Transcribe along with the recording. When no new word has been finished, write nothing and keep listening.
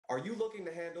Are you looking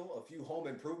to handle a few home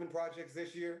improvement projects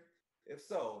this year? If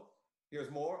so, here's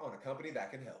more on a company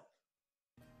that can help.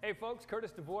 Hey folks,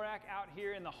 Curtis Dvorak out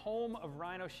here in the home of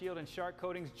Rhino Shield and Shark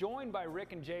Coatings, joined by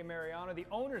Rick and Jay Mariano, the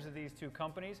owners of these two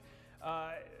companies.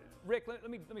 Rick, let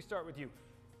me start with you.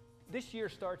 This year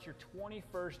starts your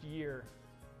 21st year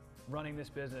running this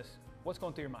business. What's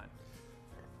going through your mind?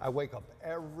 I wake up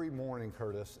every morning,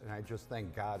 Curtis, and I just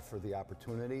thank God for the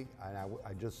opportunity. And I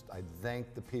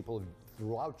thank the people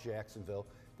throughout Jacksonville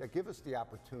that give us the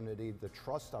opportunity to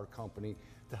trust our company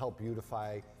to help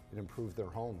beautify and improve their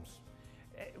homes.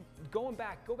 Go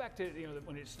back to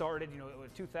when it started,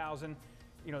 2000.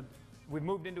 We've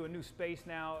moved into a new space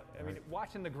now. I mean,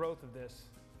 watching the growth of this,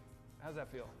 how's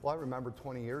that feel? Well, I remember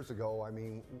 20 years ago, I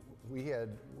mean, we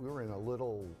were in a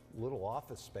little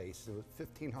office space. It was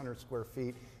 1,500 square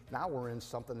feet. Now we're in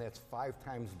something that's 5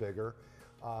 times bigger.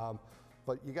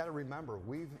 But you got to remember,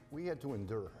 we had to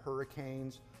endure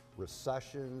hurricanes,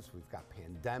 recessions, we've got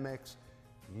pandemics,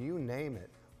 you name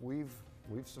it. We've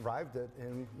survived it,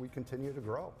 and we continue to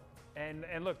grow. And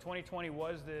look, 2020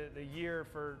 was the year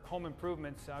for home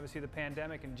improvements, obviously the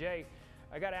pandemic. And Jay,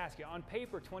 I got to ask you, on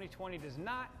paper, 2020 does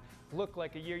not look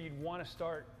like a year you'd want to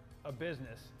start a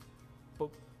business. But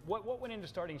what went into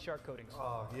starting Shark Coatings?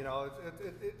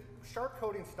 Shark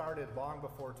Coatings started long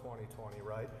before 2020,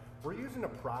 right? We're using a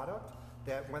product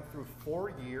that went through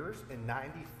 4 years and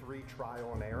 93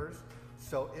 trial and errors.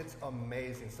 So it's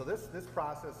amazing. So this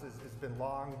process has been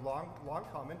long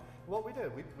coming. What we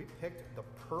did, we picked the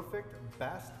perfect,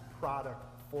 best product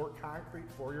for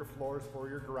concrete, for your floors, for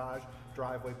your garage,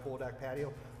 driveway, pool deck,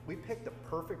 patio. We picked the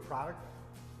perfect product.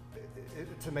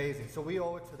 It's amazing. So we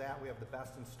owe it to that. We have the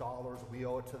best installers. We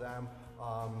owe it to them.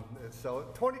 So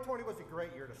 2020 was a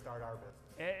great year to start our business.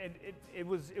 And it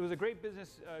was a great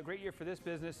business, great year for this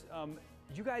business.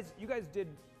 You guys did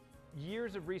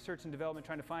years of research and development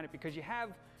trying to find it, because you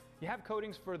have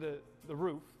coatings for the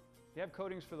roof, you have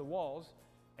coatings for the walls,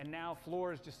 and now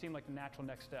floors just seem like the natural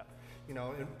next step.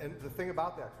 And the thing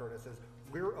about that, Curtis, is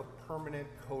we're a permanent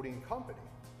coating company,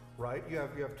 right? You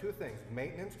have two things: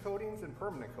 maintenance coatings and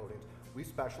permanent coatings. We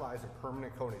specialize in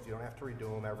permanent coatings. You don't have to redo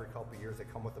them every couple of years. They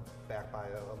come back by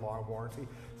a long warranty.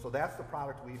 So that's the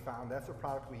product we found. That's the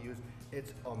product we use.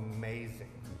 It's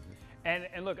amazing.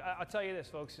 And look, I'll tell you this,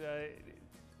 folks.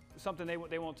 Something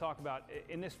they won't talk about.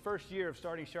 In this first year of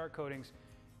starting Shark Coatings,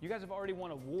 you guys have already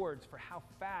won awards for how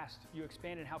fast you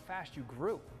expanded, how fast you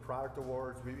grew. Product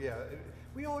awards,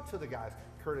 we owe it to the guys.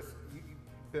 Curtis, you've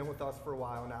been with us for a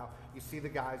while now. You see the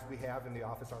guys we have in the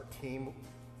office, our team,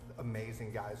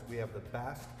 amazing guys. We have the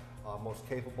best, most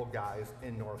capable guys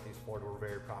in Northeast Florida. We're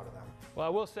very proud of them. Well, I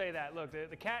will say that, look,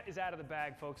 the cat is out of the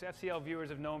bag, folks. FCL viewers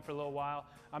have known for a little while.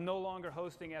 I'm no longer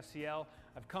hosting FCL.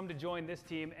 I've come to join this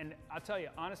team, and I'll tell you,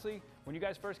 honestly, when you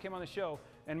guys first came on the show,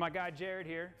 and my guy Jared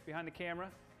here, behind the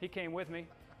camera, he came with me.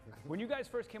 When you guys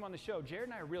first came on the show, Jared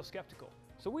and I are real skeptical.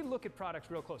 So we look at products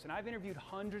real close, and I've interviewed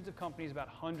hundreds of companies about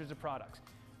hundreds of products.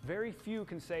 Very few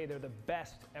can say they're the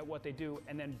best at what they do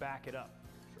and then back it up.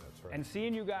 Sure, that's right. And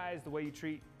seeing you guys, the way you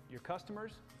treat your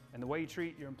customers and the way you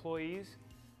treat your employees,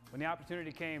 when the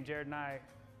opportunity came, Jared and I,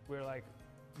 we were like,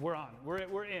 we're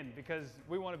in, because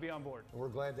we want to be on board. We're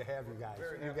glad to have you guys.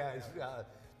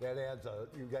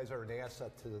 You guys are an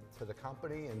asset to the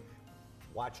company, and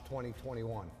watch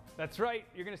 2021. That's right.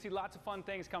 You're going to see lots of fun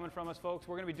things coming from us, folks.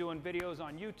 We're going to be doing videos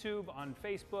on YouTube, on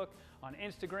Facebook, on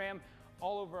Instagram,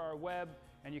 all over our web,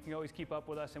 and you can always keep up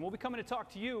with us. And we'll be coming to talk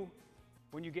to you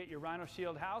when you get your Rhino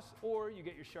Shield house or you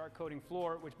get your Shark Coating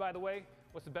floor, which, by the way,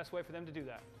 what's the best way for them to do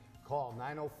that? Call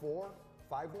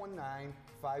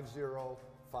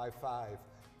 904-519-5055.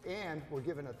 And we're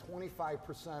giving a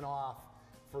 25% off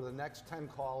for the next 10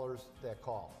 callers that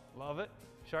call. Love it.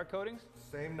 Shark Coatings?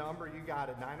 Same number, you got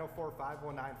it,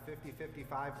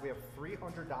 904-519-5055. We have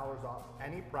 $300 off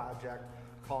any project.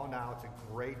 Call now, it's a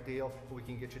great deal. We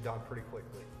can get you done pretty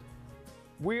quickly.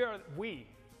 We are the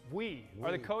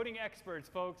coating experts,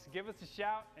 folks. Give us a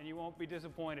shout and you won't be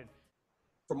disappointed.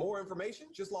 For more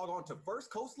information, just log on to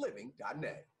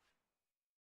firstcoastliving.net.